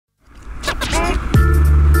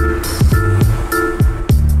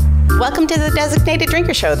Welcome to the Designated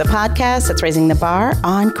Drinker Show, the podcast that's raising the bar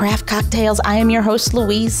on craft cocktails. I am your host,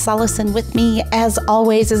 Louise Sullison. With me, as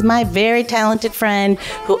always, is my very talented friend,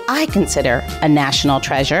 who I consider a national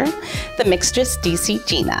treasure, the mixtress, DC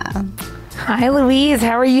Gina. Hi, Louise.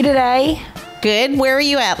 How are you today? Good. Where are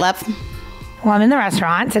you at, love? Well, I'm in the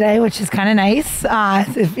restaurant today, which is kind of nice.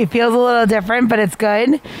 It feels a little different, but it's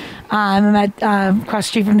good. I'm at across the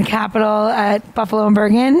street from the Capitol at Buffalo and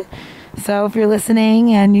Bergen. So if you're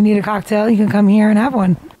listening and you need a cocktail, you can come here and have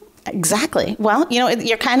one. Exactly. Well, you know,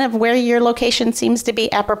 you're kind of where your location seems to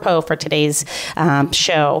be apropos for today's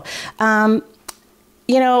show. You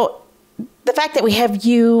know, the fact that we have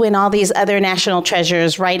you and all these other national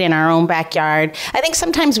treasures right in our own backyard, I think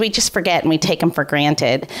sometimes we just forget and we take them for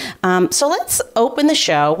granted. So let's open the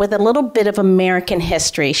show with a little bit of American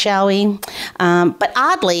history, shall we? But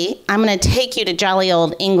oddly, I'm going to take you to jolly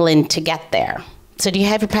old England to get there. So do you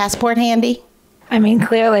have your passport handy? I mean,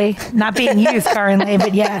 clearly not being used currently,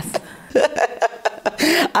 but yes.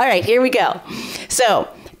 All right, here we go. So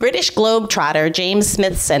British globetrotter James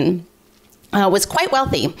Smithson was quite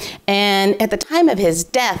wealthy. And at the time of his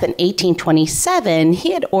death in 1827,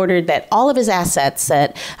 he had ordered that all of his assets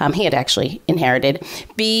that he had actually inherited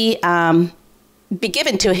be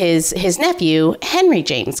given to his nephew, Henry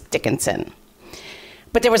James Dickinson.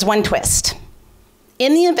 But there was one twist.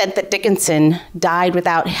 In the event that Dickinson died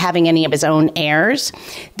without having any of his own heirs,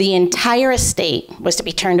 the entire estate was to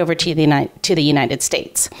be turned over to the United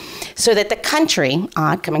States, so that the country,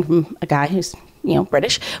 odd coming from a guy who's, you know,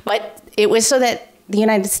 British, but it was so that the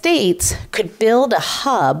United States could build a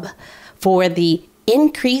hub for the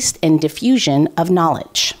increased and diffusion of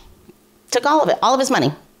knowledge. Took all of it, all of his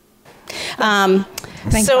money. Thank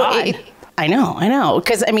God. I know,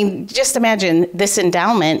 because I mean, just imagine this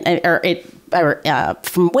endowment,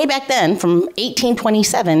 from way back then, from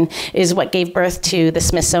 1827, is what gave birth to the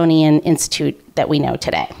Smithsonian Institute that we know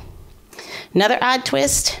today. Another odd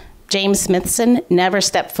twist, James Smithson never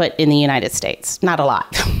stepped foot in the United States. Not alive.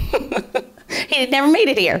 He never made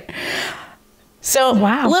it here. So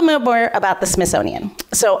wow. A little more about the Smithsonian.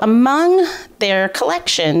 So among their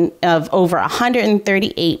collection of over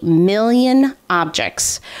 138 million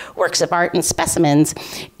objects, works of art, and specimens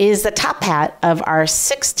is the top hat of our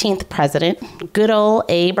 16th president, good old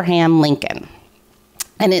Abraham Lincoln.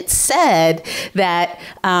 And it's said that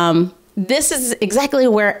this is exactly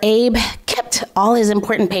where Abe kept all his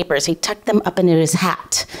important papers. He tucked them up into his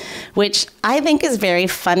hat, which I think is very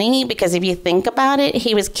funny because if you think about it,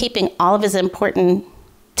 he was keeping all of his important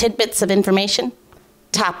tidbits of information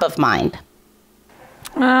top of mind.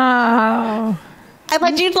 Oh. I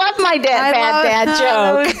thought you'd love my bad dad joke.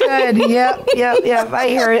 That was good. Yep. I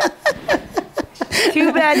hear it.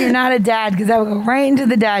 Too bad you're not a dad, because I would go right into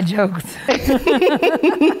the dad jokes.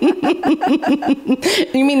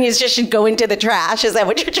 You mean you just should go into the trash? Is that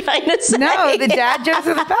what you're trying to say? No, the dad jokes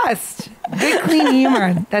are the best. Good, clean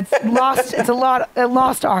humor. That's lost. It's a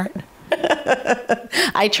lost art.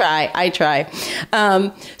 I try.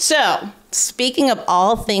 So, speaking of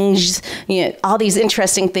all things, you know, all these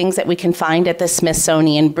interesting things that we can find at the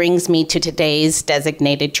Smithsonian brings me to today's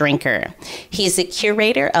designated drinker. He's the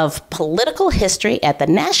curator of political history at the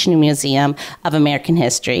National Museum of American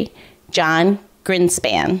History, John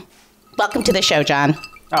Grinspan. Welcome to the show, John.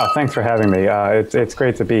 Oh, thanks for having me. It's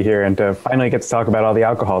great to be here and to finally get to talk about all the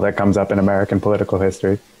alcohol that comes up in American political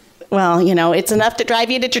history. Well, you know, it's enough to drive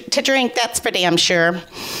you to drink, that's for damn sure.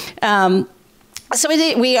 So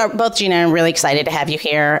we are both, Gina, and really excited to have you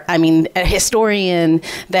here. I mean, a historian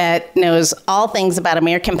that knows all things about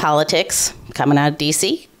American politics, coming out of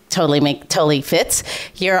DC, totally fits.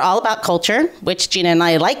 You're all about culture, which Gina and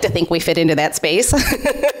I like to think we fit into that space,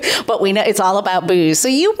 but we know it's all about booze. So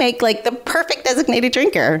you make like the perfect designated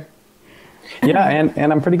drinker. Yeah,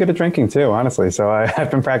 and I'm pretty good at drinking too, honestly. So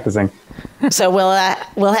I've been practicing. So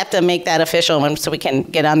we'll have to make that official so we can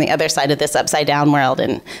get on the other side of this upside down world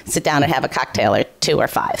and sit down and have a cocktail or two or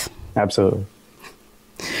five. Absolutely.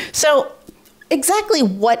 So exactly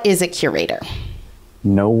what is a curator?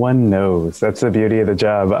 No one knows. That's the beauty of the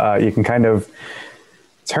job. You can kind of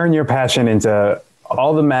turn your passion into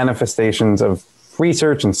all the manifestations of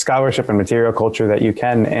research and scholarship and material culture that you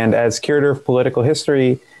can. And as curator of political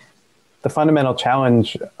history, the fundamental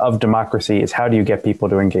challenge of democracy is how do you get people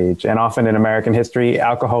to engage? And often in American history,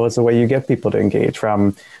 alcohol is the way you get people to engage,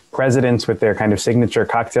 from presidents with their kind of signature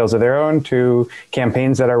cocktails of their own to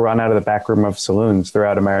campaigns that are run out of the back room of saloons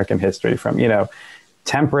throughout American history, from, you know,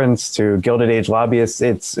 temperance to Gilded Age lobbyists.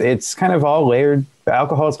 It's kind of all layered.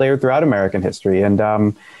 Alcohol is layered throughout American history.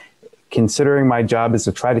 And considering my job is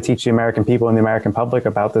to try to teach the American people and the American public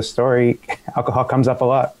about this story, alcohol comes up a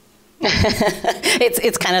lot.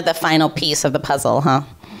 It's kind of the final piece of the puzzle, huh?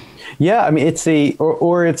 Yeah, I mean, it's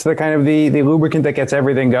it's the kind of the lubricant that gets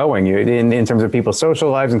everything going. In terms of people's social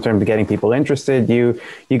lives, in terms of getting people interested. You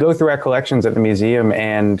go through our collections at the museum,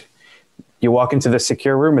 and you walk into the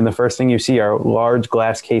secure room, and the first thing you see are large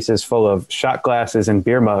glass cases full of shot glasses and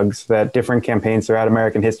beer mugs that different campaigns throughout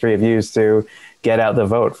American history have used to get out the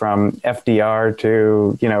vote, from FDR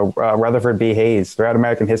to Rutherford B. Hayes. Throughout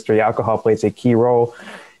American history, alcohol plays a key role,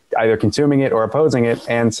 either consuming it or opposing it,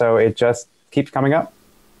 and so it just keeps coming up.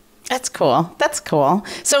 That's cool. That's cool.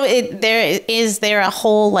 So is there a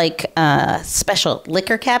whole special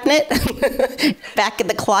liquor cabinet back in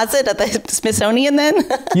the closet of the Smithsonian then?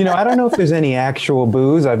 I don't know if there's any actual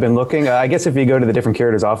booze. I've been looking. I guess if you go to the different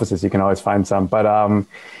curators' offices, you can always find some. But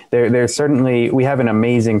there's certainly, we have an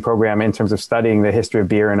amazing program in terms of studying the history of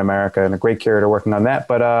beer in America, and a great curator working on that.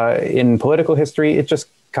 But in political history, it just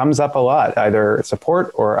comes up a lot, either support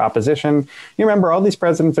or opposition. You remember, all these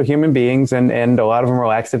presidents are human beings, and a lot of them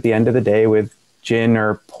relaxed at the end of the day with gin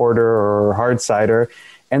or porter or hard cider.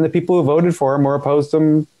 And the people who voted for them or opposed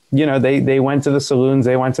them, they went to the saloons,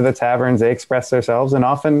 they went to the taverns, they expressed themselves, and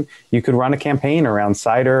often you could run a campaign around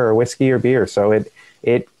cider or whiskey or beer. So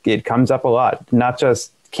it comes up a lot, not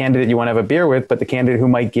just candidate you want to have a beer with, but the candidate who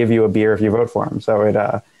might give you a beer if you vote for them. So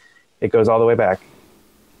it goes all the way back.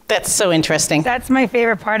 That's so interesting. That's my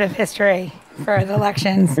favorite part of history for the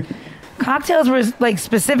elections. Cocktails were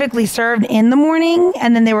specifically served in the morning,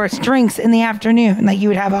 and then there were drinks in the afternoon. You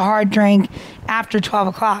would have a hard drink after 12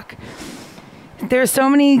 o'clock. There's so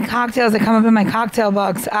many cocktails that come up in my cocktail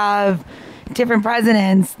books of different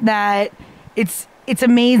presidents that it's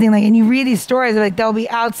amazing. And you read these stories, they'll be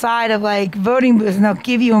outside of voting booths, and they'll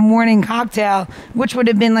give you a morning cocktail, which would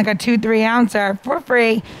have been a 2-3 ouncer for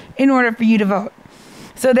free in order for you to vote.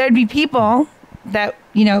 So there'd be people that,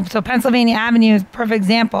 so Pennsylvania Avenue is a perfect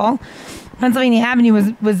example. Pennsylvania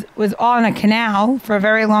Avenue was all in a canal for a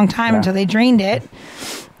very long time until they drained it.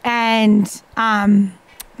 And,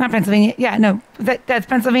 not Pennsylvania. Yeah, no, that's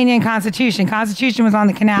Pennsylvania and Constitution. Constitution was on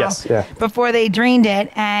the canal before they drained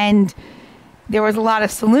it. And there was a lot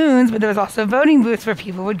of saloons, but there was also voting booths where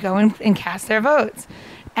people would go and cast their votes.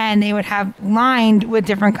 And they would have lined with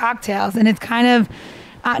different cocktails. And it's kind of,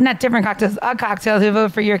 not different cocktails, a cocktail to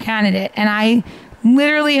vote for your candidate. And I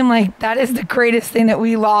literally am that is the greatest thing that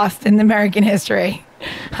we lost in American history.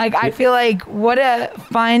 I feel what a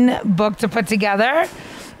fun book to put together.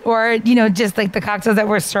 Or, just the cocktails that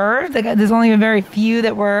were served. There's only a very few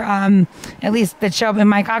that were, at least that show up in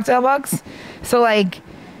my cocktail books. So I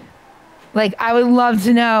would love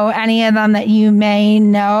to know any of them that you may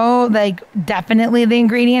know, definitely the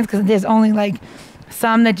ingredients, because there's only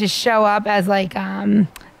some that just show up as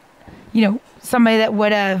somebody that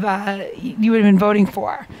would have you would have been voting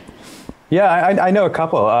for. Yeah, I know a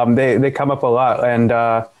couple. They come up a lot, and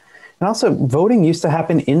also voting used to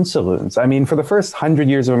happen in saloons. I mean, for the first 100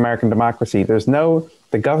 years of American democracy,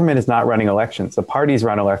 the government is not running elections. The parties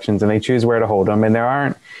run elections, and they choose where to hold them. And there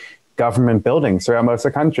aren't government buildings throughout most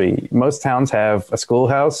of the country. Most towns have a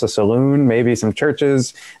schoolhouse, a saloon, maybe some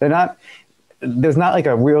churches. There's not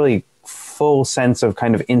a really full sense of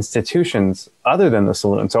kind of institutions other than the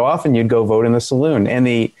saloon. So often you'd go vote in the saloon, and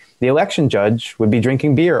the election judge would be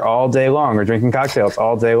drinking beer all day long or drinking cocktails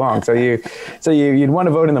all day long. So you'd want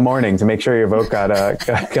to vote in the morning to make sure your vote got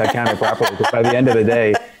counted properly, because by the end of the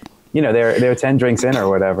day, they're 10 drinks in or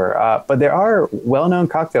whatever. But there are well-known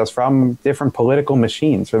cocktails from different political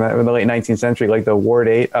machines from the late 19th century, like the Ward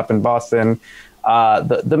 8 up in Boston.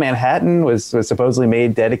 The Manhattan was supposedly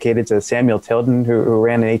made dedicated to Samuel Tilden, who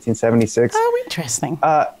ran in 1876. Oh, interesting.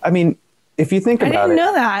 I mean, if you think about it. I didn't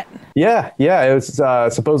know that. Yeah. It was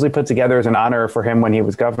supposedly put together as an honor for him when he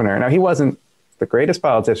was governor. Now, he wasn't the greatest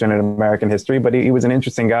politician in American history, but he was an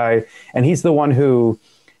interesting guy. And he's the one who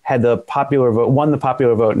had the popular vote, won the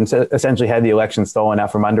popular vote, and essentially had the election stolen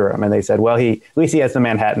out from under him. And they said, well, at least he has the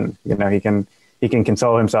Manhattan. He can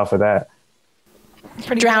console himself with that.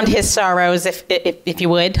 Drowned his sorrows, if you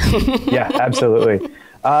would. Yeah, absolutely.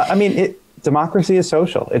 Democracy is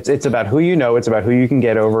social. It's about who you know. It's about who you can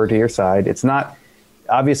get over to your side. It's not,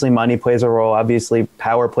 obviously money plays a role. Obviously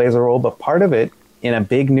power plays a role. But part of it in a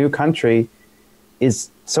big new country is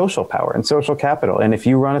social power and social capital. And if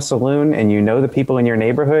you run a saloon and you know the people in your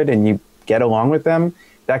neighborhood and you get along with them,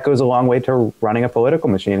 that goes a long way to running a political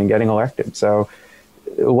machine and getting elected. So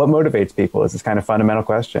what motivates people is this kind of fundamental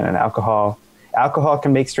question. And alcohol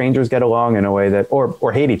can make strangers get along in a way that,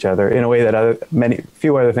 or hate each other in a way that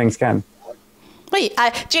few other things can. Wait,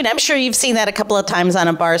 Gina, I'm sure you've seen that a couple of times on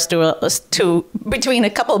a bar stool, between a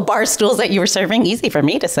couple of bar stools that you were serving. Easy for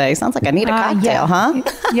me to say. Sounds like I need a cocktail, huh?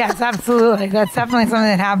 Yes, absolutely. That's definitely something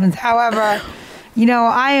that happens. However,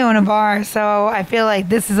 I own a bar, so I feel like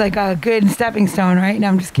this is like a good stepping stone, right? No,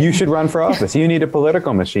 I'm just kidding. You should run for office. You need a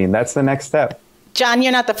political machine. That's the next step. John,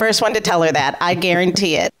 you're not the first one to tell her that. I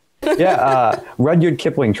guarantee it. Yeah, Rudyard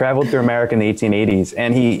Kipling traveled through America in the 1880s,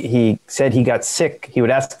 and he said he got sick. He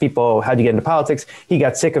would ask people, how'd you get into politics? He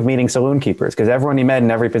got sick of meeting saloon keepers, because everyone he met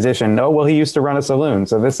in every position, he used to run a saloon.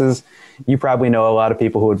 So you probably know a lot of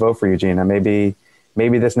people who would vote for you, Gina. Maybe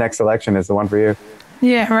this next election is the one for you.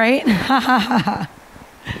 Yeah, right?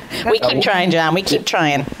 We keep trying, John. We keep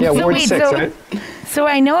trying. Yeah, Ward 6, right? So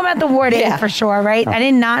I know about the Ward 8 for sure, right? I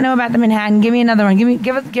did not know about the Manhattan. Give me another one.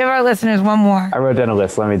 Give our listeners one more. I wrote down a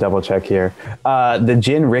list. Let me double check here. The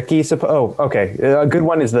Gin Rickey. Okay. A good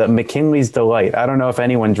one is the McKinley's Delight. I don't know if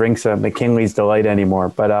anyone drinks a McKinley's Delight anymore,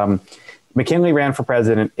 but McKinley ran for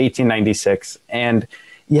president 1896. And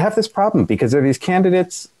you have this problem because there are these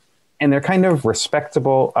candidates, and they're kind of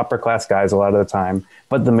respectable upper class guys a lot of the time,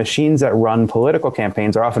 but the machines that run political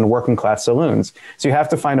campaigns are often working class saloons. So you have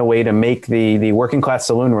to find a way to make the working class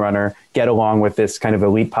saloon runner get along with this kind of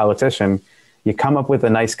elite politician. You come up with a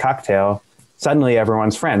nice cocktail, suddenly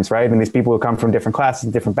everyone's friends, right? And these people who come from different classes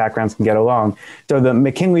and different backgrounds can get along. So the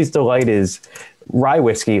McKinley's Delight is rye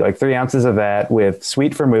whiskey, like 3 ounces of that with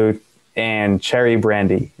sweet vermouth and cherry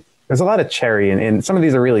brandy. There's a lot of cherry, and some of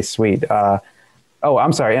these are really sweet.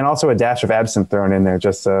 I'm sorry, and also a dash of absinthe thrown in there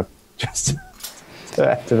just to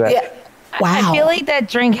add to that. Yeah. Wow. I feel like that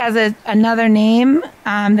drink has another name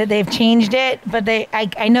that they've changed it, but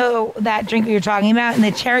I know that drink that you're talking about, and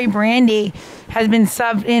the cherry brandy has been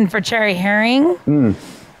subbed in for cherry herring.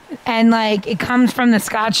 And like it comes from the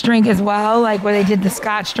Scotch drink as well, like where they did the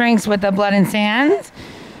Scotch drinks with the blood and sand.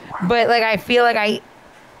 But like I feel like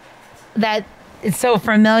that it's so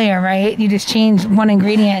familiar, right? You just change one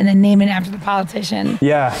ingredient and then name it after the politician.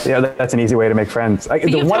 Yeah, that's an easy way to make friends.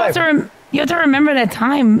 You have to remember that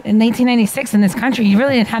time in 1996 in this country, you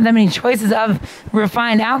really didn't have that many choices of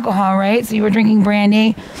refined alcohol, right? So you were drinking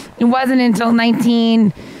brandy. It wasn't until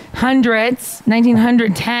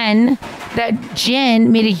 1910, that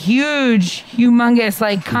gin made a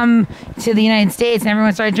humongous, come to the United States, and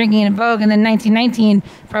everyone started drinking it in vogue. And then 1919,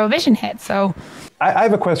 Prohibition hit. So I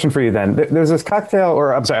have a question for you then. There's this cocktail,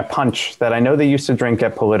 a punch that I know they used to drink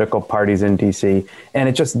at political parties in DC, and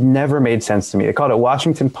it just never made sense to me. They called it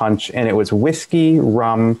Washington Punch, and it was whiskey,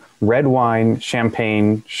 rum, red wine,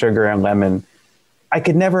 champagne, sugar, and lemon. I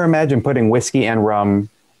could never imagine putting whiskey and rum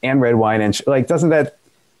and red wine and doesn't that?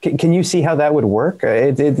 Can you see how that would work?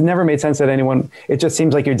 It never made sense that anyone. It just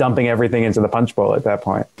seems like you're dumping everything into the punch bowl at that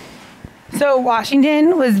point. So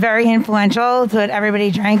Washington was very influential to what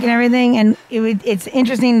everybody drank and everything. And it's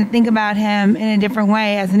interesting to think about him in a different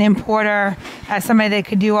way as an importer, as somebody that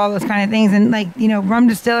could do all those kind of things. And rum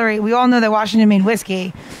distillery, we all know that Washington made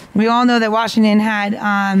whiskey. We all know that Washington had,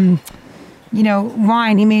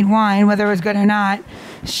 wine. He made wine, whether it was good or not.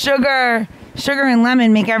 Sugar and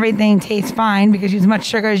lemon make everything taste fine because as much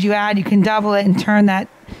sugar as you add, you can double it and turn that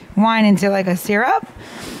wine into like a syrup.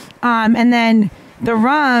 And then the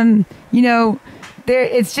rum,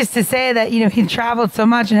 it's just to say that, he traveled so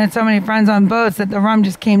much and had so many friends on boats that the rum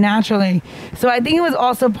just came naturally. So I think it was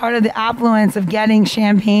also part of the affluence of getting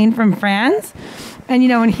champagne from France. And,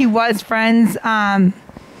 when he was friends,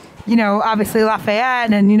 obviously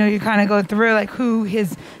Lafayette, and, you kind of go through like who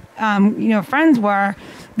his, friends were.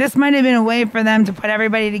 This might have been a way for them to put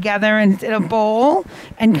everybody together in a bowl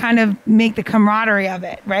and kind of make the camaraderie of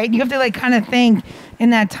it, right? You have to kind of think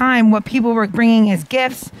in that time what people were bringing as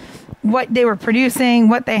gifts, what they were producing,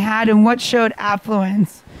 what they had, and what showed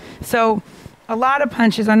affluence. So a lot of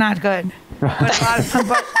punches are not good,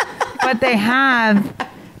 but they have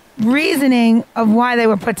reasoning of why they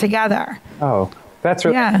were put together. Oh, that's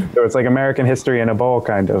really so it's like American history in a bowl,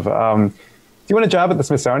 kind of. Do you want a job at the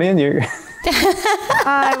Smithsonian?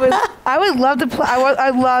 I would love to play.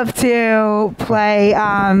 I'd love to play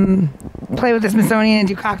with the Smithsonian and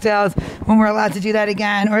do cocktails when we're allowed to do that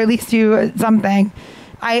again, or at least do something.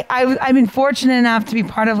 I've been fortunate enough to be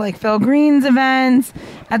part of Phil Green's events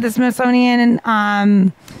at the Smithsonian,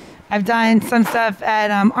 and I've done some stuff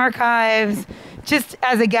at archives, just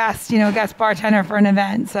as a guest, guest bartender for an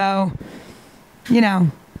event. So,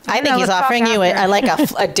 I think he's offering you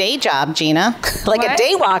a day job, Gina, like a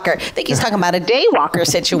day walker. I think he's talking about a day walker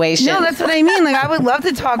situation. No, that's what I mean. I would love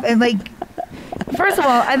to talk. First of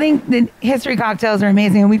all, I think the history cocktails are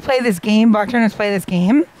amazing. And we play this game. Bartenders play this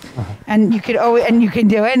game, and you can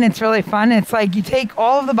do it, and it's really fun. It's like you take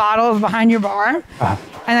all of the bottles behind your bar,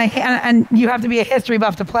 and you have to be a history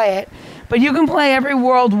buff to play it, but you can play every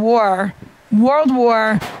World War /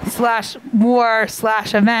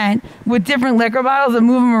 event with different liquor bottles and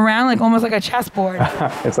move them around like almost like a chessboard.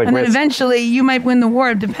 It's like, and then eventually you might win the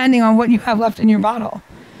war depending on what you have left in your bottle.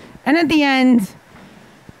 And at the end,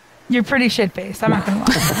 you're pretty shit-faced. I'm not going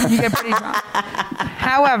to lie. You get pretty drunk.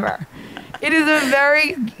 However, it is a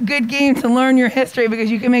very good game to learn your history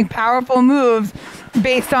because you can make powerful moves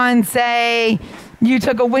based on, say, you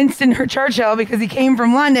took a Winston Churchill because he came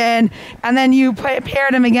from London, and then you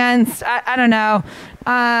paired him against, I don't know,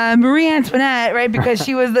 Marie Antoinette, right? Because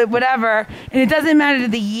she was the whatever. And it doesn't matter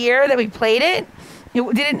the year that we played it.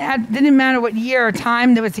 It didn't matter what year or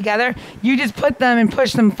time that was together. You just put them and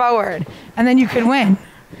push them forward, and then you could win.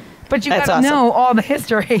 But you got to know all the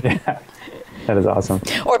history. Yeah. That is awesome.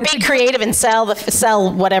 Or be creative and sell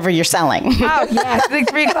whatever you're selling. Oh, yeah. It's like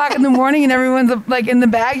 3 o'clock in the morning and everyone's like in the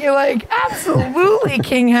bag. You're like, absolutely,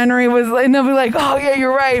 King Henry was like, and they'll be like, oh, yeah,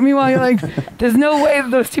 you're right. Meanwhile, you're like, there's no way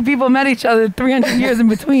that those two people met each other 300 years in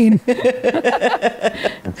between. But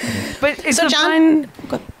it's so fun.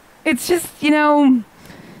 It's just,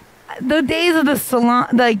 the days of the salon,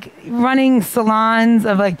 like running salons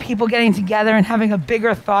of like people getting together and having a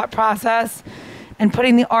bigger thought process. And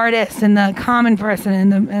putting the artist and the common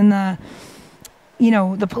person and the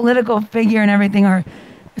the political figure and everything are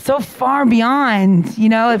so far beyond,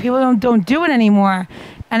 that people don't do it anymore.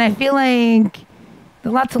 And I feel like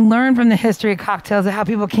there's a lot to learn from the history of cocktails of how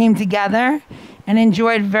people came together and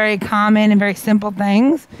enjoyed very common and very simple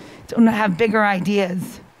things to have bigger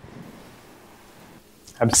ideas.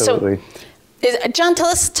 Absolutely. So, John, tell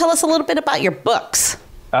us a little bit about your books.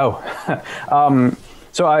 Oh,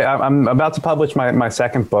 so I'm about to publish my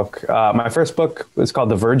second book. My first book was called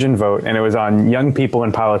The Virgin Vote, and it was on young people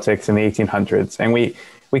in politics in the 1800s. And we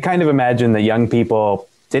kind of imagined that young people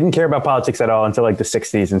didn't care about politics at all until like the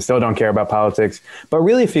 60s and still don't care about politics. But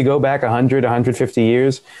really, if you go back 100, 150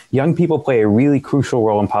 years, young people play a really crucial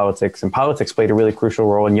role in politics, and politics played a really crucial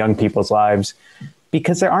role in young people's lives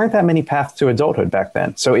because there aren't that many paths to adulthood back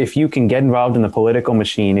then. So if you can get involved in the political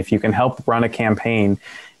machine, if you can help run a campaign,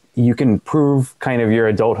 you can prove kind of your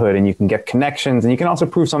adulthood and you can get connections and you can also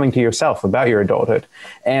prove something to yourself about your adulthood.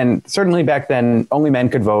 And certainly back then, only men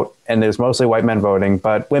could vote and there's mostly white men voting,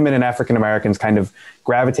 but women and African Americans kind of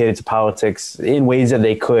gravitated to politics in ways that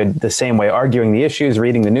they could the same way, arguing the issues,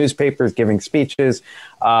 reading the newspapers, giving speeches.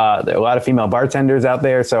 There are a lot of female bartenders out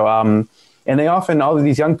there. So, and they often, all of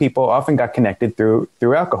these young people often got connected through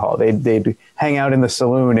alcohol. They'd hang out in the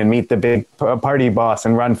saloon and meet the big party boss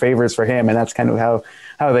and run favors for him. And that's kind of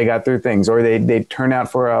how they got through things. Or they'd turn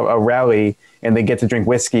out for a rally and they get to drink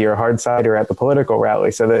whiskey or hard cider at the political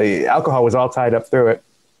rally. So the alcohol was all tied up through it.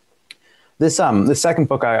 This second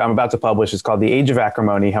book I'm about to publish is called The Age of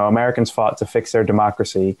Acrimony, How Americans Fought to Fix Their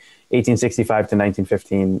Democracy, 1865 to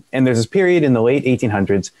 1915. And there's this period in the late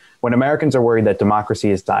 1800s when Americans are worried that democracy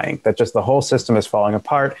is dying, that just the whole system is falling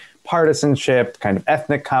apart, partisanship, kind of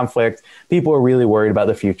ethnic conflict. People are really worried about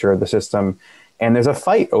the future of the system. And there's a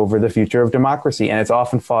fight over the future of democracy, and it's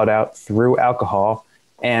often fought out through alcohol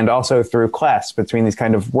and also through class, between these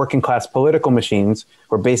kind of working class political machines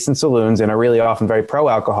who are based in saloons and are really often very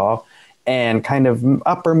pro-alcohol, and kind of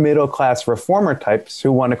upper middle class reformer types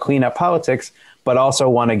who want to clean up politics, but also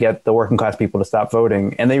want to get the working class people to stop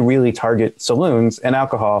voting. And they really target saloons and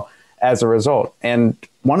alcohol as a result. And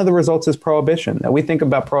one of the results is prohibition. Now, we think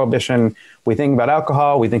about prohibition, we think about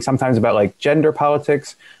alcohol, we think sometimes about like gender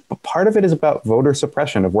politics, but part of it is about voter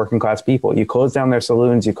suppression of working class people. You close down their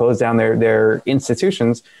saloons, you close down their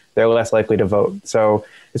institutions, they're less likely to vote. So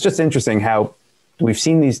it's just interesting how we've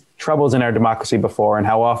seen these troubles in our democracy before and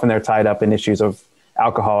how often they're tied up in issues of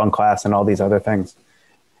alcohol and class and all these other things.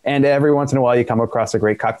 And every once in a while you come across a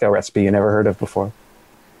great cocktail recipe you never heard of before.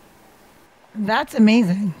 That's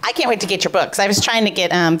amazing. I can't wait to get your books. I was trying to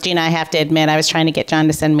get, Gina, I have to admit, I was trying to get John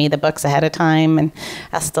to send me the books ahead of time, and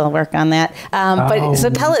I'll still work on that. But so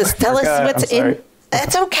tell us what's in.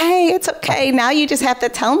 It's okay. It's okay. Now you just have to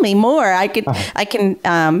tell me more.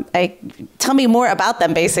 Tell me more about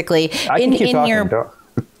them, basically. I can keep talking.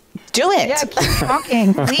 Do it. Yeah, keep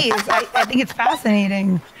talking, please. I think it's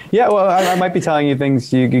fascinating. Yeah, well, I might be telling you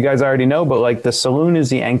things you guys already know, but like the saloon is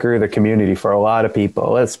the anchor of the community for a lot of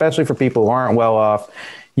people, especially for people who aren't well off.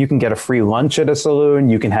 You can get a free lunch at a saloon.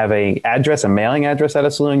 You can have a mailing address at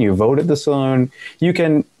a saloon. You vote at the saloon. You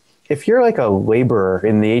can, if you're like a laborer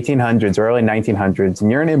in the 1800s or early 1900s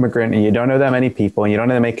and you're an immigrant and you don't know that many people and you don't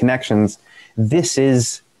know that many connections, this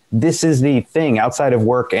is the thing outside of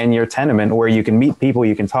work and your tenement where you can meet people,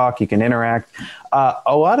 you can talk, you can interact.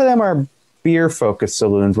 A lot of them are beer-focused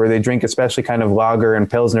saloons where they drink especially kind of lager and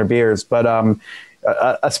Pilsner beers. But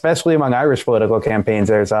especially among Irish political campaigns,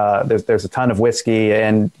 there's a ton of whiskey,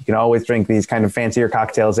 and you can always drink these kind of fancier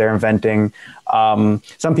cocktails they're inventing.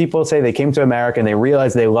 Some people say they came to America and they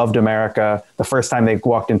realized they loved America the first time they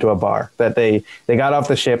walked into a bar, that they got off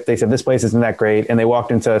the ship. They said, this place isn't that great. And they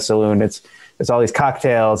walked into a saloon. It's all these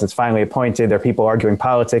cocktails. It's finally appointed. There are people arguing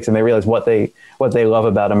politics, and they realize what they love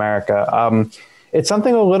about America. It's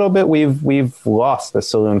something a little bit we've lost, the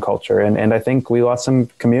saloon culture. And I think we lost some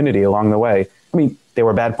community along the way. I mean, there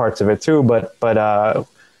were bad parts of it too, but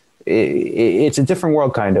it's a different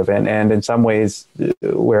world kind of. And in some ways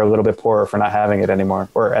we're a little bit poorer for not having it anymore,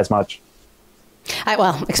 or as much.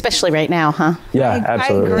 Well, especially right now, huh? Yeah,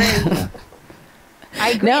 absolutely. I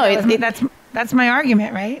agree. No, that's my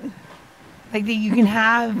argument, right? Like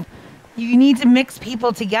you need to mix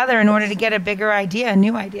people together in order to get a bigger idea, a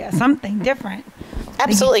new idea, something different.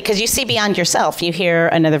 Absolutely, because you see beyond yourself. You hear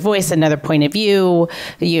another voice, another point of view.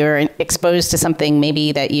 You're exposed to something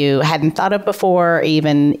maybe that you hadn't thought of before,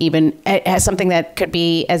 even as something that could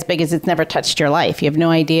be as big as it's never touched your life. You have no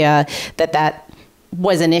idea that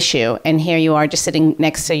was an issue, and here you are just sitting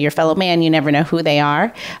next to your fellow man. You never know who they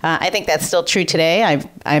are. I think that's still true today.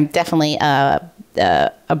 I'm definitely a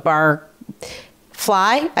bar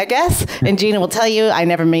fly, I guess. And Gina will tell you, I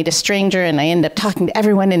never made a stranger, and I end up talking to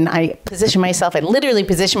everyone, and I literally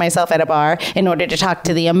position myself at a bar in order to talk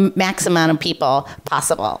to the max amount of people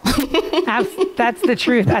possible. That's the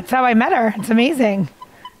truth. That's how I met her. It's amazing.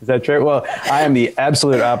 Is that true? Well, I am the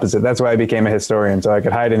absolute opposite. That's why I became a historian, so I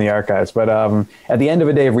could hide in the archives. But at the end of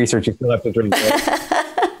a day of research, you still have to drink.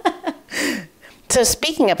 So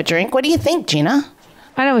speaking of a drink, what do you think, Gina?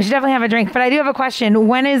 I know we should definitely have a drink, but I do have a question.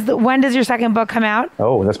 When does your second book come out?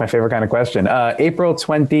 Oh, that's my favorite kind of question. April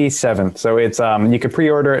 27th. So it's you could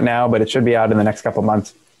pre-order it now, but it should be out in the next couple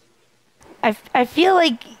months. I feel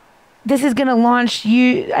like this is going to launch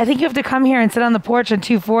you. I think you have to come here and sit on the porch at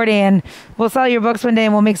 240, and we'll sell your books one day,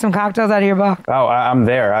 and we'll make some cocktails out of your book. Oh, I'm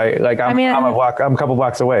there. I'm a couple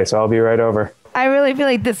blocks away, so I'll be right over. I really feel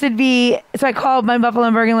like this would be. So I called my Buffalo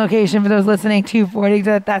and Bergen location for those listening. 240.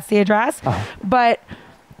 That's the address. Oh. But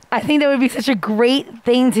I think that would be such a great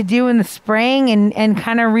thing to do in the spring, and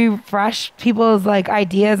kind of refresh people's like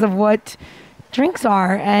ideas of what drinks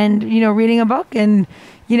are, and reading a book, and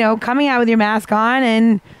coming out with your mask on,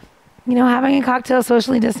 and having a cocktail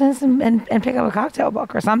socially distanced, and pick up a cocktail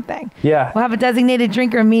book or something. Yeah, we'll have a designated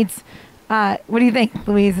drinker meets. What do you think,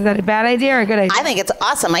 Louise? Is that a bad idea or a good idea? I think it's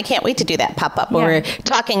awesome. I can't wait to do that pop-up. Yeah. We're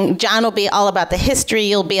talking, John will be all about the history,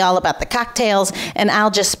 you'll be all about the cocktails, and I'll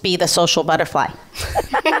just be the social butterfly.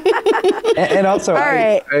 and also, all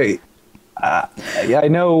right. I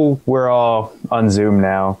know we're all on Zoom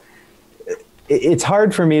now. It's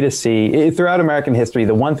hard for me to see, throughout American history,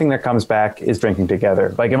 the one thing that comes back is drinking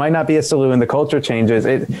together. Like, it might not be a saloon, the culture changes.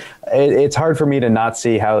 It's hard for me to not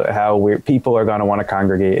see how people are going to want to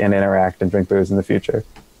congregate and interact and drink booze in the future.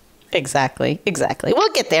 Exactly.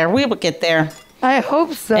 We'll get there. We will get there. I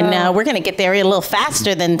hope so. And we're going to get there a little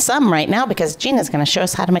faster than some right now, because Gina's going to show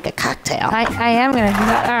us how to make a cocktail. I am going to do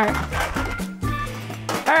that.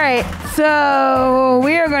 All right, so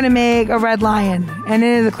we are going to make a Red Lion, and it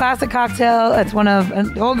is a classic cocktail. It's one of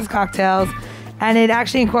the oldest cocktails, and it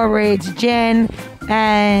actually incorporates gin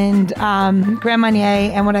and Grand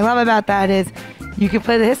Marnier. And what I love about that is you can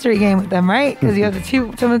play the history game with them, right? Because you have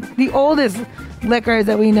some of the oldest liquors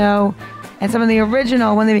that we know, and some of the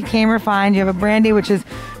original when they became refined. You have a brandy, which is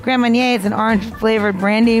Grand Marnier. It's an orange flavored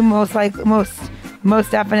brandy, most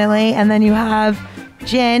definitely. And then you have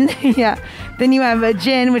gin, yeah. Then you have a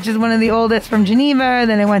gin, which is one of the oldest from Geneva.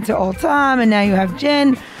 Then it went to Old Tom, and now you have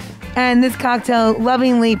gin. And this cocktail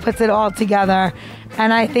lovingly puts it all together.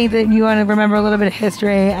 And I think that you want to remember a little bit of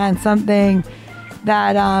history and something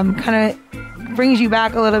that kind of brings you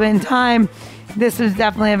back a little bit in time. This is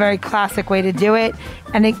definitely a very classic way to do it.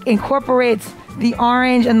 And it incorporates the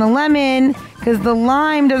orange and the lemon, because the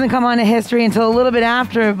lime doesn't come on to history until a little bit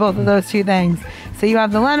after both of those two things. So you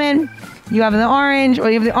have the lemon, you have the orange, or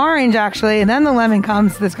you have the orange actually, and then the lemon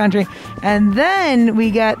comes to this country, and then we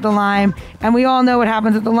get the lime. And we all know what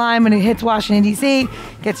happens with the lime when it hits Washington, D.C.,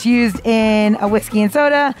 gets used in a whiskey and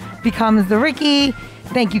soda, becomes the Ricky.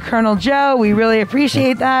 Thank you, Colonel Joe. We really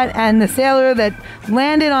appreciate that. And the sailor that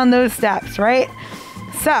landed on those steps, right?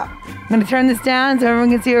 So I'm going to turn this down so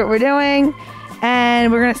everyone can see what we're doing.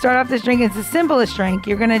 And we're going to start off this drink. It's the simplest drink.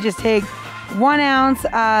 You're going to just take 1 ounce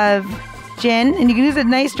of gin, and you can use a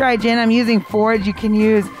nice dry gin. I'm using Forge. You can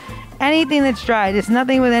use anything that's dried. It's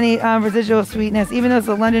nothing with any residual sweetness. Even though it's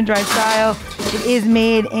a London dry style, it is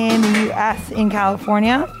made in the U.S. in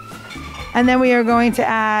California. And then we are going to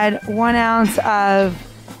add 1 ounce of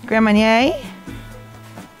Grand Marnier.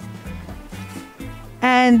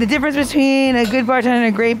 And the difference between a good bartender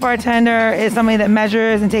and a great bartender is somebody that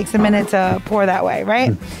measures and takes a minute to pour that way,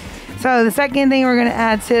 right? So the second thing we're going to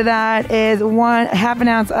add to that is half an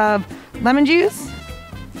ounce of lemon juice.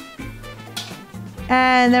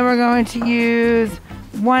 And then we're going to use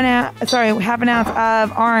half an ounce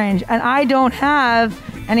of orange. And I don't have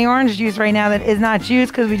any orange juice right now that is not juice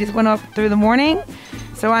because we just went up through the morning.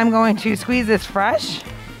 So I'm going to squeeze this fresh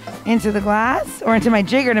into the glass or into my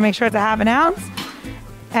jigger to make sure it's a half an ounce.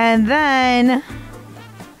 And then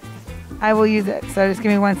I will use it. So just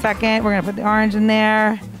give me 1 second. We're going to put the orange in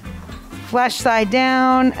there. Flesh side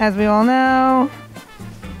down, as we all know.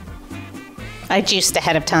 I juiced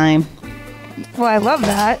ahead of time. Well, I love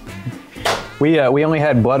that. We only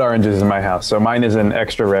had blood oranges in my house, so mine is an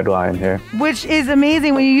extra red line here. Which is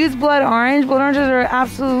amazing. When you use blood oranges are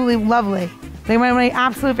absolutely lovely. They're one of my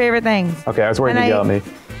absolute favorite things. Okay, I was worried you'd yell at me.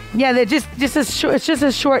 Yeah, they're it's just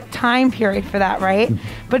a short time period for that, right?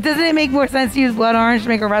 But doesn't it make more sense to use blood orange to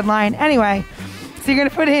make a red line? Anyway, so you're gonna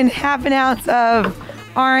put in half an ounce of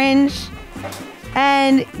orange,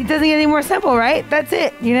 and it doesn't get any more simple, right? That's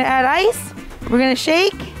it. You're gonna add ice. We're gonna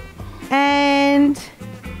shake, and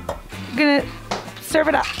we're gonna serve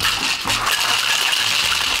it up.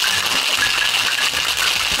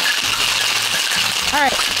 All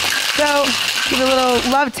right, so give a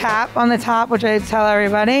little love tap on the top, which I tell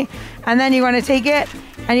everybody. And then you want to take it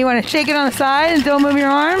and you want to shake it on the side and don't move your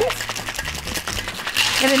arms.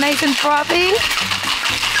 Get it nice and frothy.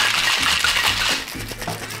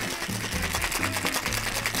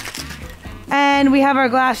 And we have our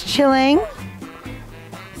glass chilling.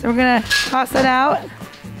 So we're going to toss it out.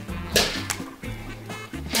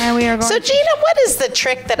 And we are going So Gina, what is the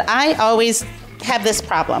trick that I always have this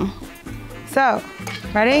problem? So,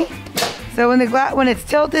 ready? So when it's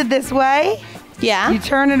tilted this way, Yeah. you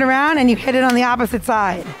turn it around and you hit it on the opposite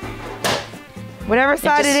side. Whatever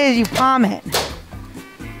side it is, you palm it.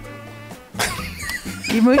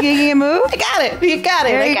 You can move? I got it. You got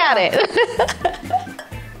it. I got it.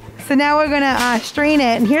 So now we're gonna strain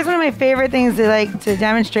it. And here's one of my favorite things to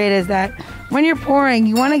demonstrate is that when you're pouring,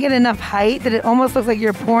 you want to get enough height that it almost looks like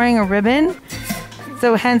you're pouring a ribbon.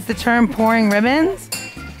 So hence the term pouring ribbons.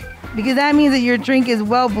 Because that means that your drink is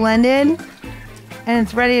well blended and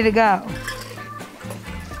it's ready to go.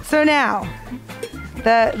 So now,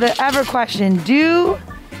 the ever question, do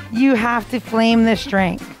you have to flame this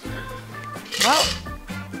drink?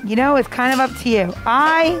 Well, it's kind of up to you.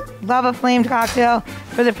 I love a flamed cocktail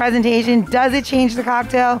for the presentation. Does it change the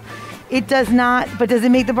cocktail? It does not, but does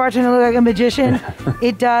it make the bartender look like a magician?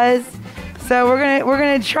 It does. So we're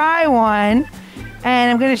gonna try one.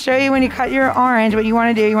 And I'm going to show you when you cut your orange what you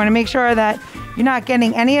want to do. You want to make sure that you're not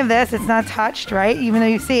getting any of this. It's not touched, right? Even though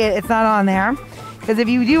you see it, it's not on there. Because if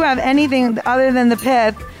you do have anything other than the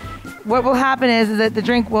pith, what will happen is that the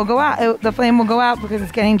drink will go out. The flame will go out because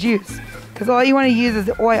it's getting juice. Because all you want to use is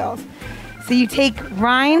the oils. So you take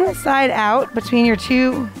rind side out between your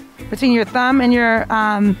thumb and your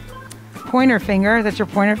pointer finger. That's your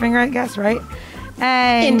pointer finger, I guess, right?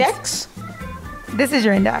 And Index? This is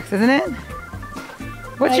your index, isn't it?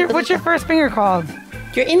 What's your first finger called?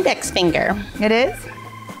 Your index finger. It is?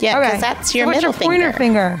 Yeah, because that's your middle finger. What's your pointer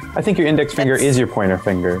finger? I think your index finger is your pointer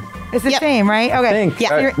finger. It's the same, right? Okay.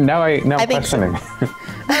 Now I'm think so. questioning.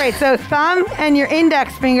 All right, so thumb and your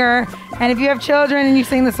index finger, and if you have children and you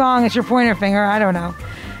sing the song, it's your pointer finger. I don't know.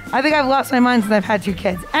 I think I've lost my mind since I've had 2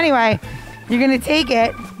 kids. Anyway, you're going to take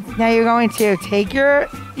it. Now you're going to take your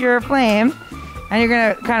flame, and you're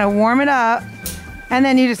going to kind of warm it up, and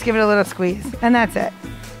then you just give it a little squeeze, and that's it.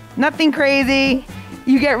 Nothing crazy.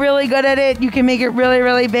 You get really good at it. You can make it really,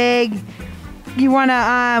 really big. You want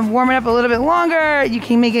to warm it up a little bit longer. You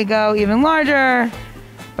can make it go even larger.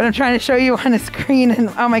 But I'm trying to show you on the screen and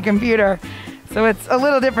on my computer. So it's a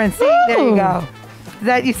little different. See, there you go.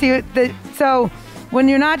 That you see so when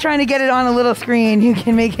you're not trying to get it on a little screen, you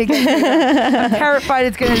can make it get bigger. I'm terrified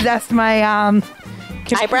it's going to zest my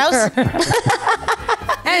eyebrows.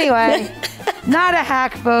 Anyway, not a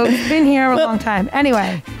hack, folks. Been here a long time.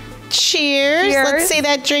 Anyway. Cheers. Let's see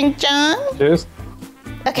that drink, John. Cheers.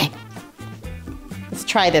 Okay. Let's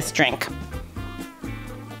try this drink.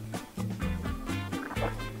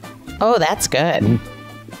 Oh, that's good.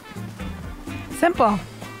 Simple.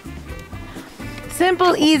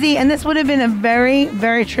 Simple, easy, and this would have been a very,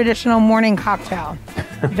 very traditional morning cocktail.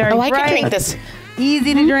 Very I bright, can drink this.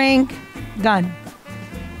 Easy to drink. Done.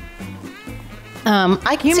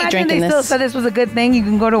 I can you see imagine drinking they still said this was a good thing? You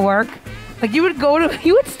can go to work. Like you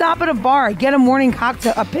would stop at a bar, get a morning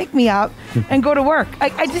cocktail, a pick-me-up, and go to work.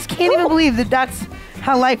 I just can't even believe that that's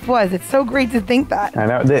how life was. It's so great to think that. I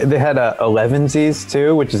know. They had 11sies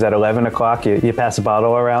too, which is at 11 o'clock. You pass a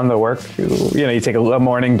bottle around the work. You take a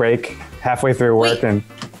morning break halfway through work. And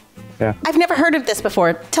yeah. I've never heard of this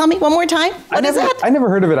before. Tell me one more time. What is that? I never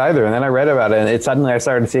heard of it either. And then I read about it, and suddenly I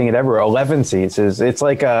started seeing it everywhere. 11sies it's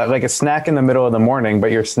like a snack in the middle of the morning,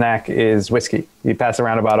 but your snack is whiskey. You pass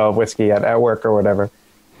around a bottle of whiskey at work or whatever.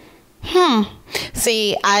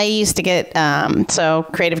 See, I used to get,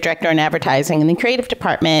 creative director in advertising. In the creative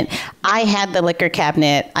department, I had the liquor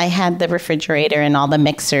cabinet, I had the refrigerator and all the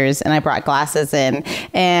mixers, and I brought glasses in.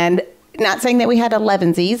 And not saying that we had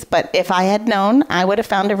 11sies, but if I had known, I would have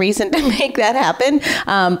found a reason to make that happen.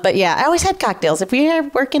 But yeah, I always had cocktails. If you're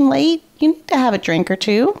working late, you need to have a drink or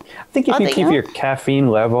two. I think if you keep your caffeine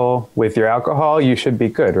level with your alcohol, you should be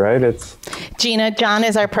good, right? Gina, John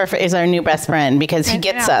is our new best friend because he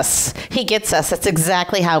gets us. He gets us. That's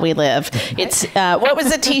exactly how we live. It's what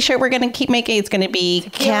was the T-shirt we're going to keep making? It's going to be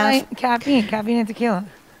caffeine and tequila.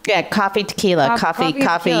 Yeah, coffee, tequila, coffee,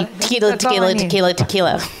 tequila.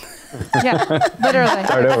 Yeah, literally.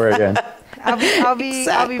 Start over again. I'll be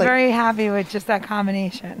very happy with just that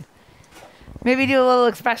combination. Maybe do a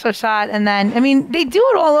little special shot, and then they do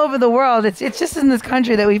it all over the world. It's just in this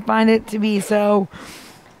country that we find it to be so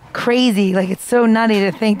crazy. Like, it's so nutty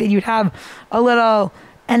to think that you'd have a little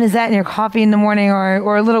anisette in your coffee in the morning,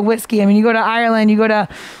 or a little whiskey. You go to Ireland, you go to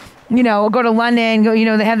go to London,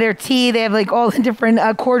 they have their tea. They have like all the different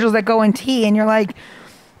cordials that go in tea, and you're like,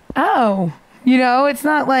 oh. It's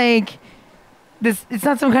not like this. It's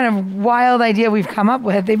not some kind of wild idea we've come up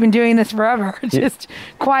with. They've been doing this forever, just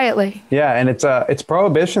quietly. Yeah, and it's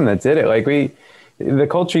Prohibition that did it. Like the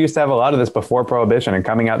culture used to have a lot of this before Prohibition, and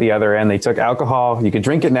coming out the other end, they took alcohol. You could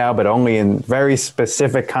drink it now, but only in very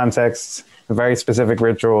specific contexts, very specific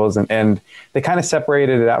rituals, and they kind of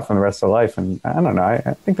separated it out from the rest of life. And I don't know.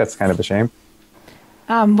 I think that's kind of a shame.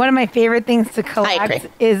 One of my favorite things to collect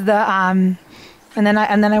is the. And then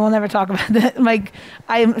I will never talk about that. Like,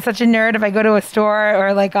 I'm such a nerd. If I go to a store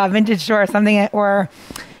or like a vintage store or something, or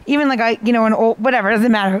even like an old, whatever, it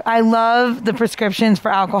doesn't matter. I love the prescriptions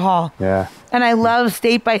for alcohol. Yeah. And I love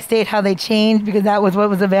state by state how they changed, because that was what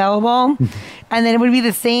was available. And then it would be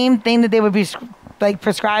the same thing that they would be like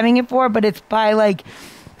prescribing it for, but it's by like,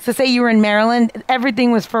 so say you were in Maryland,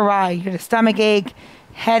 everything was for rye. You had a stomach ache,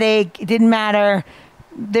 headache, it didn't matter.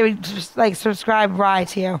 They would just like prescribe rye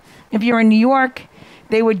to you. If you were in New York,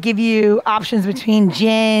 they would give you options between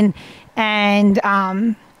gin and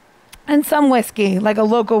some whiskey, like a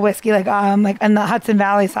local whiskey, like on the Hudson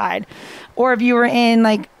Valley side. Or if you were in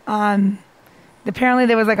like apparently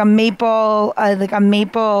there was like a maple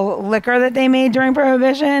liquor that they made during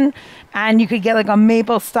Prohibition, and you could get like a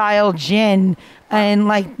maple style gin in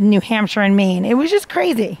like New Hampshire and Maine. It was just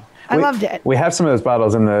crazy. I loved it. We have some of those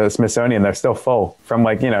bottles in the Smithsonian. They're still full from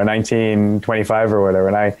 1925 or whatever.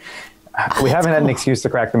 And we haven't had an excuse to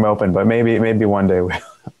crack them open, but maybe one day we'll.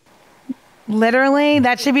 Literally,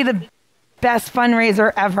 that should be the best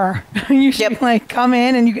fundraiser ever. You should come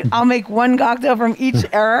in and I'll make one cocktail from each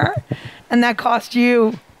era, and that costs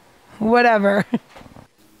you whatever.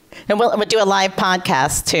 And we'll do a live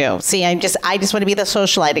podcast too. See, I just want to be the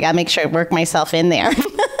socialite. I got to make sure I work myself in there.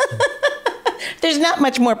 There's not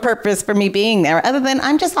much more purpose for me being there other than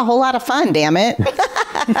I'm just a whole lot of fun, damn it.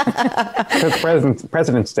 Because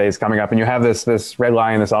President's Day is coming up, and you have this Red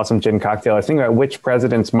Lion, this awesome gin cocktail. I was thinking about which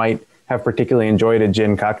presidents might have particularly enjoyed a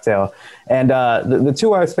gin cocktail. And the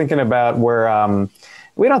two I was thinking about were,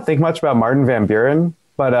 we don't think much about Martin Van Buren,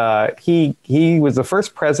 but he was the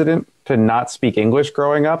first president to not speak English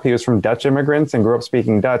growing up. He was from Dutch immigrants and grew up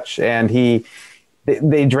speaking Dutch. And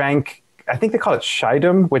they drank, I think they call it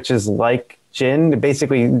Scheidum, which is like gin,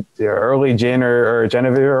 basically early gin or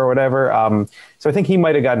Genevieve or whatever. So I think he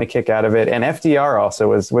might have gotten a kick out of it. And FDR also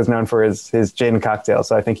was known for his gin cocktail.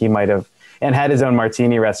 So I think he might have, and had his own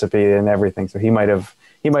martini recipe and everything. So he might have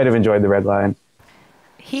enjoyed the Red Lion.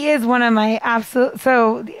 He is one of my absolute,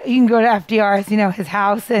 so you can go to FDR's, his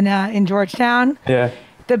house in Georgetown. Yeah.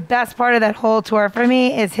 The best part of that whole tour for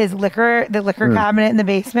me is the liquor cabinet in the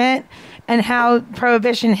basement, and how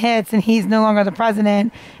Prohibition hits and he's no longer the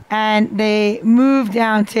president. And they move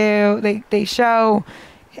down to, they show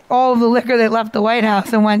all of the liquor that left the White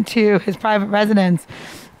House and went to his private residence.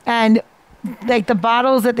 And like the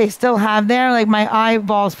bottles that they still have there, like my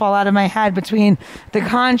eyeballs fall out of my head between the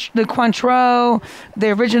Cointreau, the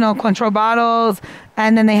original Cointreau bottles,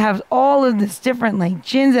 and then they have all of this different like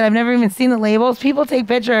gins that I've never even seen the labels. People take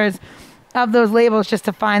pictures of those labels just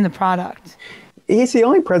to find the product. he's the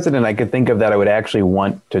only president I could think of that I would actually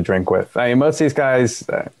want to drink with. I mean, most of these guys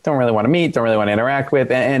don't really want to meet, don't really want to interact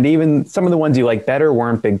with, and even some of the ones you like better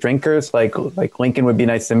weren't big drinkers. Like Lincoln would be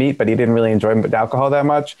nice to meet, but he didn't really enjoy alcohol that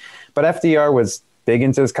much. But FDR was big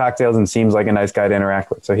into his cocktails and seems like a nice guy to interact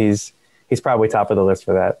with. So he's probably top of the list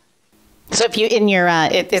for that. So if you in your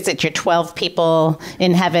is it your 12 people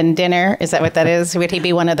in heaven dinner? Is that what that is? Would he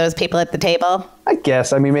be one of those people at the table? I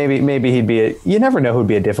guess. I mean, maybe he'd be you never know who'd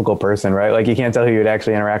be a difficult person, right? Like you can't tell who you'd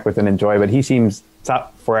actually interact with and enjoy, but he seems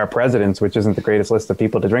top for our presidents, which isn't the greatest list of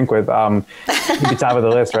people to drink with. He'd be top of the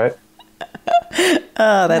list, right?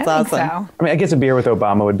 Oh, that's awesome. So. I mean, I guess a beer with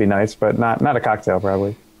Obama would be nice, but not a cocktail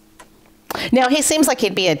probably. No, he seems like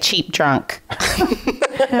he'd be a cheap drunk.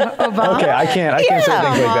 Obama? Okay, I can't say things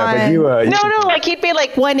like that. But you no, like he'd be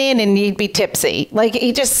like one in and he'd be tipsy. Like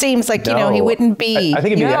he just seems like he wouldn't be. I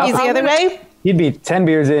think it'd be he's the other way. He'd be 10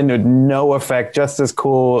 beers in with no effect, just as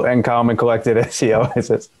cool and calm and collected as he always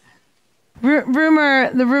is. The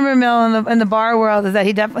rumor mill in the bar world is that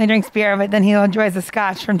he definitely drinks beer, but then he enjoys a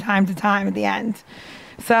scotch from time to time at the end.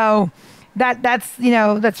 So. That's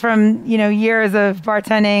from years of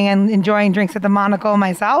bartending and enjoying drinks at the Monocle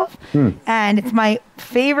myself, and it's my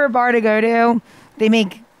favorite bar to go to. They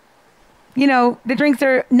make, the drinks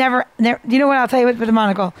are never. You know what I'll tell you with the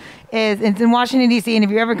Monocle is it's in Washington D.C. and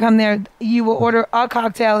if you ever come there, you will order a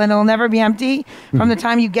cocktail and it'll never be empty from the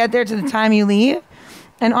time you get there to the time you leave,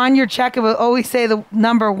 and on your check it will always say the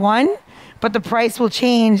number 1, but the price will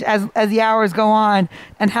change as the hours go on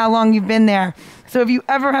and how long you've been there. So if you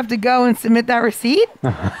ever have to go and submit that receipt,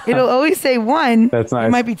 it'll always say 1. That's nice.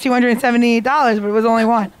 It might be $278, but it was only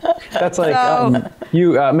 1. That's like,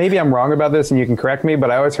 maybe I'm wrong about this and you can correct me,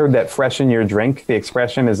 but I always heard that freshen your drink. The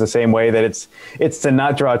expression is the same way that it's to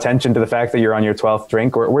not draw attention to the fact that you're on your 12th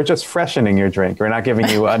drink. We're just freshening your drink. We're not giving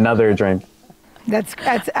you another drink. That's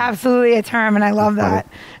absolutely a term, and I love that.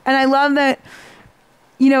 And I love that,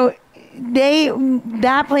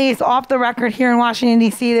 that place off the record here in Washington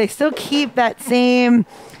D.C. they still keep that same.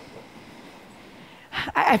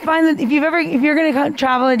 I find that if you're going to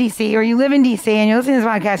travel to D.C. or you live in D.C. and you're listening to this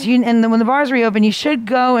podcast, when the bars reopen, you should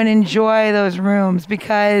go and enjoy those rooms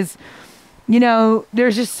because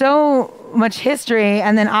there's just so much history,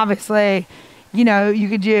 and then obviously you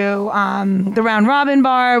could do the Round Robin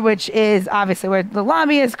Bar, which is obviously where the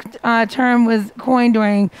lobbyist term was coined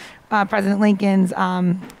during President Lincoln's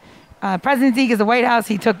presidency, because the White House,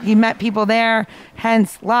 he met people there,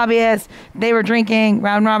 hence lobbyists. They were drinking.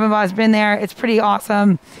 Round Robin Bar has been there. It's pretty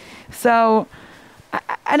awesome. So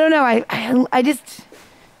I don't know. I just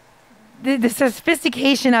the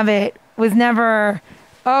sophistication of it was never.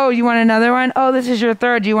 Oh, you want another one? Oh, this is your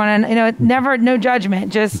third. Do you want never, no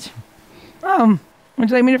judgment. Just would you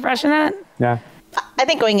like me to freshen that? Yeah. I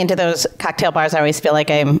think going into those cocktail bars, I always feel like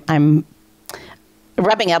I'm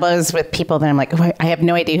rubbing elbows with people that I'm like, oh, I have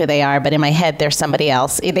no idea who they are, but in my head, they're somebody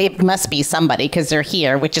else. They must be somebody because they're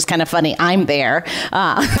here, which is kind of funny. I'm there.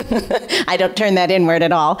 I don't turn that inward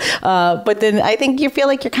at all. But then I think you feel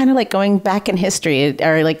like you're kind of like going back in history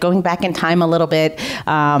or like going back in time a little bit.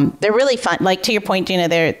 They're really fun. Like to your point, Gina,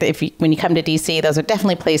 when you come to DC, those are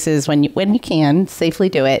definitely places when you can safely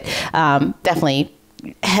do it. Definitely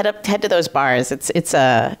head to those bars. It's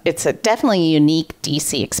a definitely unique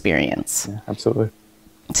DC experience. Yeah, absolutely.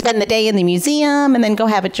 Spend the day in the museum and then go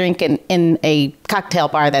have a drink in a cocktail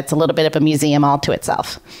bar that's a little bit of a museum all to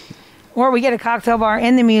itself. Or we get a cocktail bar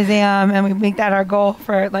in the museum and we make that our goal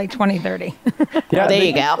for like 2030. Yeah, there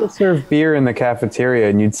you go. Serve beer in the cafeteria,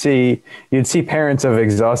 and you'd see parents of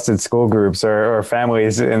exhausted school groups or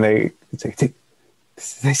families, and they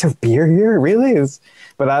serve beer here, really?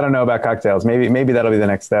 But I don't know about cocktails. Maybe that'll be the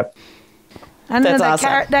next step. I know That's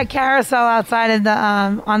awesome. That carousel outside of the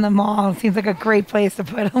on the mall seems like a great place to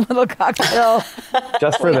put a little cocktail.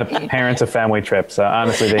 Just for the parents of family trips,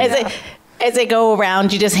 honestly. As they go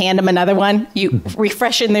around, you just hand them another one. You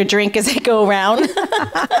refreshen their drink as they go around.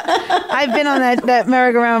 I've been on that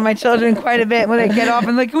merry-go-round with my children quite a bit. When they get off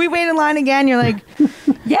and like, can we wait in line again? You're like,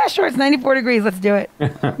 yeah, sure. It's 94 degrees. Let's do it.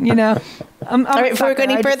 I'm all right, before we go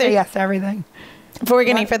any further, yes to everything. Before we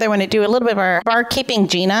go any further, I want to do a little bit of our barkeeping,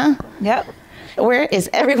 Gina. Yep. Where is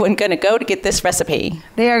everyone going to go to get this recipe?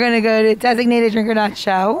 They are going to go to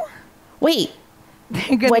designateddrinker.show. Wait,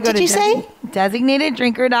 what did you say?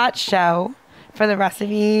 Designateddrinker.show for the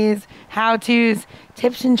recipes, how-tos,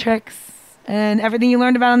 tips and tricks, and everything you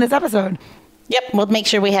learned about on this episode. Yep, we'll make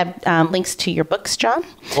sure we have links to your books, John.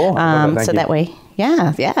 Cool. So that way,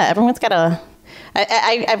 yeah, everyone's got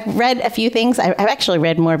I've read a few things. I've actually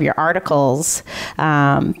read more of your articles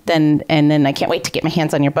and then I can't wait to get my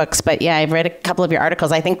hands on your books. But yeah, I've read a couple of your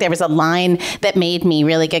articles. I think there was a line that made me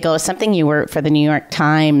really giggle. Something you wrote for the New York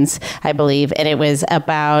Times, I believe, and it was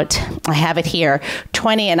about, I have it here,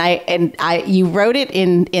 20, and you wrote it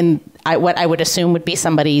in what I would assume would be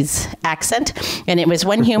somebody's accent, and it was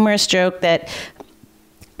one humorous joke that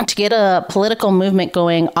to get a political movement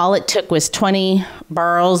going, all it took was 20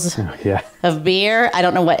 barrels of beer. I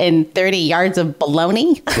don't know what, and 30 yards of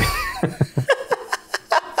bologna.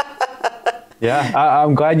 Yeah,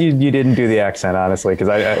 I'm glad you didn't do the accent, honestly, because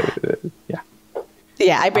I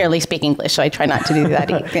barely speak English, so I try not to do that.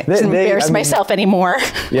 To embarrass myself anymore.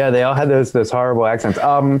 Yeah, they all had those horrible accents.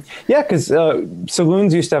 Because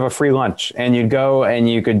saloons used to have a free lunch, and you'd go and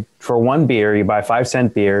you could, for one beer, you buy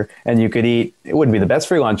 5-cent beer, and you could eat. It wouldn't be the best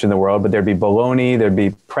free lunch in the world, but there'd be bologna, there'd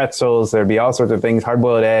be pretzels, there'd be all sorts of things,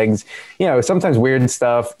 hard-boiled eggs, sometimes weird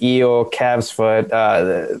stuff, eel, calf's foot,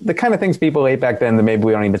 the kind of things people ate back then that maybe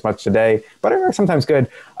we don't eat as much today, but are sometimes good.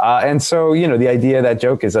 And so, the idea of that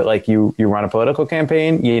joke is that, like, you run a political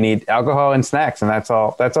campaign, you need alcohol and snacks, and that's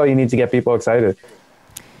all you need to get people excited.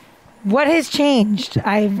 What has changed?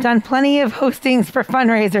 I've done plenty of hostings for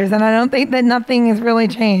fundraisers, and I don't think that nothing has really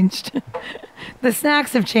changed. The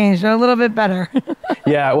snacks have changed. They're a little bit better.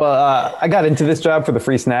 Yeah, well, I got into this job for the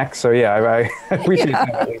free snacks, so yeah, I appreciate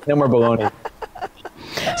that. No more bologna.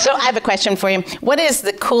 So I have a question for you. What is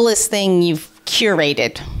the coolest thing you've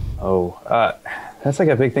curated? Oh, that's like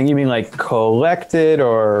a big thing. You mean like collected,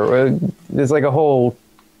 or there's like a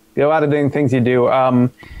lot of things you do.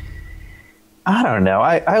 I don't know.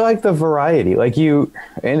 I like the variety. Like in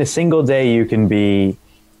a single day, you can be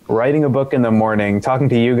writing a book in the morning, talking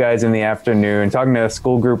to you guys in the afternoon, talking to a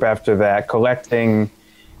school group after that, collecting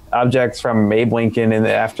objects from Abe Lincoln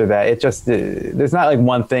after that. It just, there's not like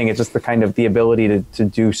one thing. It's just the ability to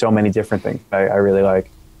do so many different things I really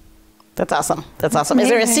like. That's awesome. That's awesome. Is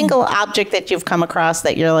there a single object that you've come across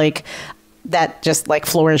that you're like, that just like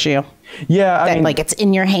floors you? Yeah. I mean, like it's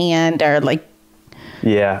in your hand or like.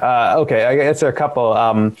 Yeah. Okay. I guess there are a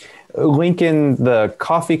couple. Lincoln, the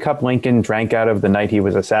coffee cup Lincoln drank out of the night he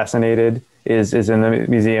was assassinated is in the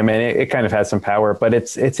museum, and it kind of has some power, but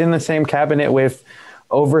it's in the same cabinet with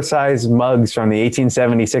oversized mugs from the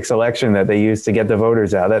 1876 election that they used to get the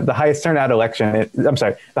voters out. The highest turnout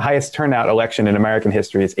election in American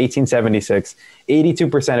history is 1876.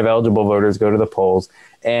 82% of eligible voters go to the polls.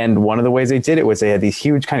 And one of the ways they did it was they had these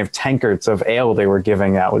huge kind of tankards of ale they were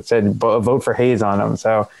giving out. It said vote for Haze on them.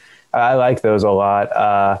 So I like those a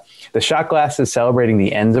lot. The shot glasses celebrating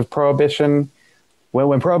the end of Prohibition.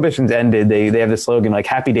 When Prohibition's ended, they have the slogan like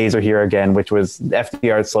 "Happy Days are here again," which was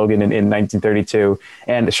FDR's slogan in 1932.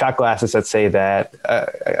 And the shot glasses that say that,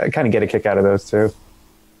 I kind of get a kick out of those too.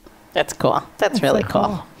 That's cool. That's really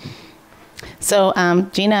cool. So,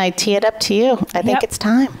 Gina, I tee it up to you. I think it's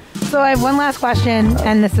time. So I have one last question,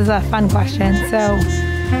 and this is a fun question. So,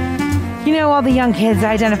 all the young kids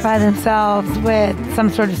identify themselves with some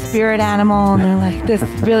sort of spirit animal, and they're like, this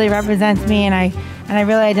really represents me, and I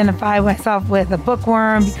really identify myself with a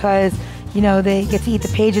bookworm because, they get to eat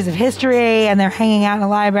the pages of history, and they're hanging out in a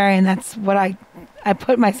library, and that's what I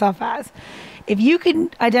put myself as. If you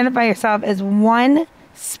could identify yourself as one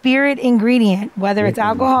spirit ingredient, whether it's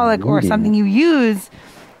alcoholic or something you use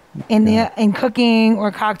in cooking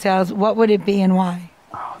or cocktails, what would it be and why?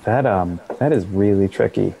 Oh, that is really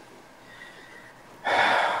tricky.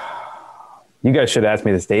 You guys should have asked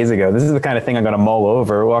me this days ago. This is the kind of thing I'm going to mull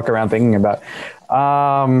over, walk around thinking about.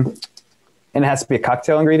 And it has to be a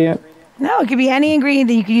cocktail ingredient? No, it could be any ingredient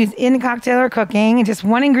that you could use in a cocktail or cooking, and just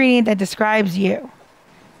one ingredient that describes you.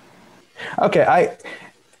 Okay,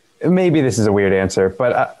 maybe this is a weird answer,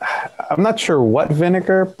 but I'm not sure what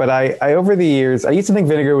vinegar, but I over the years, I used to think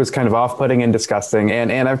vinegar was kind of off-putting and disgusting.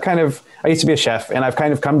 And I used to be a chef, and I've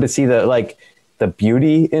kind of come to see the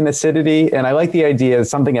beauty in acidity. And I like the idea of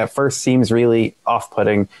something at first seems really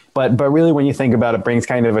off-putting, but really when you think about it, brings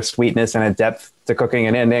kind of a sweetness and a depth to cooking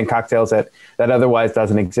and cocktails that otherwise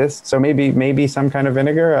doesn't exist. So maybe some kind of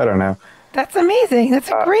vinegar. I don't know. That's amazing. That's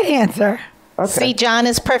a great answer. Okay. See, John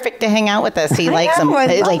is perfect to hang out with us. He likes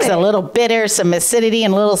a little bitter, some acidity,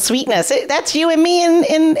 and a little sweetness. That's you and me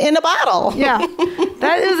in a bottle. Yeah,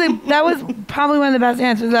 that was probably one of the best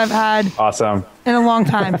answers I've had. Awesome. In a long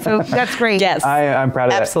time. So that's great. Yes, I'm proud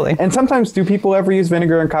of that. Absolutely. And sometimes, do people ever use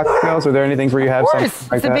vinegar in cocktails? Are there any things where you have something like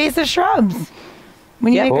that? It's the base of shrubs.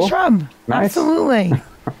 When you make a shrub. Nice. Absolutely.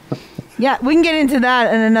 Yeah, we can get into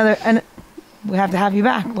that and we have to have you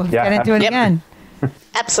back. We'll get into it again.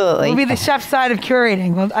 Absolutely. We'll be the chef side of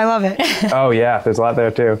curating. Well, I love it. Oh, yeah. There's a lot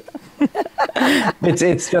there, too.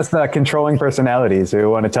 It's just controlling personalities who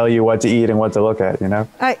want to tell you what to eat and what to look at, you know?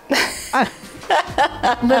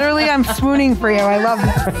 Literally, I'm swooning for you. I love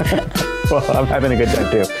that. Well, I'm having a good time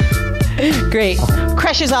too. Great.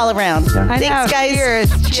 Crushes all around. Yeah. Thanks, guys.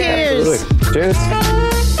 Cheers. Absolutely. Cheers.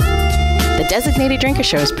 The Designated Drinker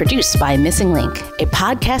Show is produced by Missing Link, a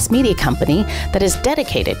podcast media company that is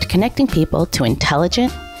dedicated to connecting people to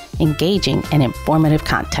intelligent, engaging, and informative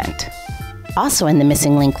content. Also in the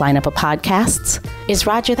Missing Link lineup of podcasts is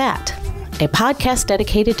Rodger That, a podcast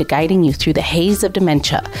dedicated to guiding you through the haze of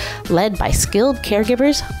dementia, led by skilled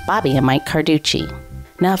caregivers Bobbi and Mike Carducci.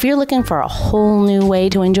 Now, if you're looking for a whole new way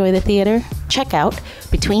to enjoy the theater, check out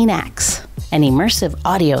Between Acts, an immersive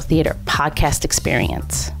audio theater podcast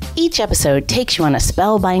experience. Each episode takes you on a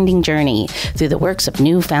spellbinding journey through the works of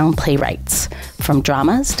newfound playwrights, from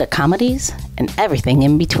dramas to comedies and everything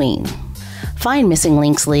in between. Find Missing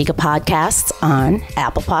Link's League of Podcasts on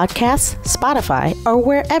Apple Podcasts, Spotify, or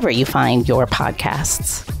wherever you find your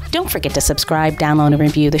podcasts. Don't forget to subscribe, download, and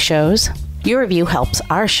review the shows. Your review helps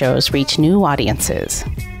our shows reach new audiences.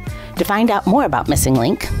 To find out more about Missing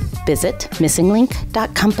Link, visit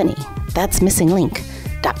missinglink.company. That's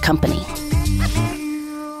missinglink.company.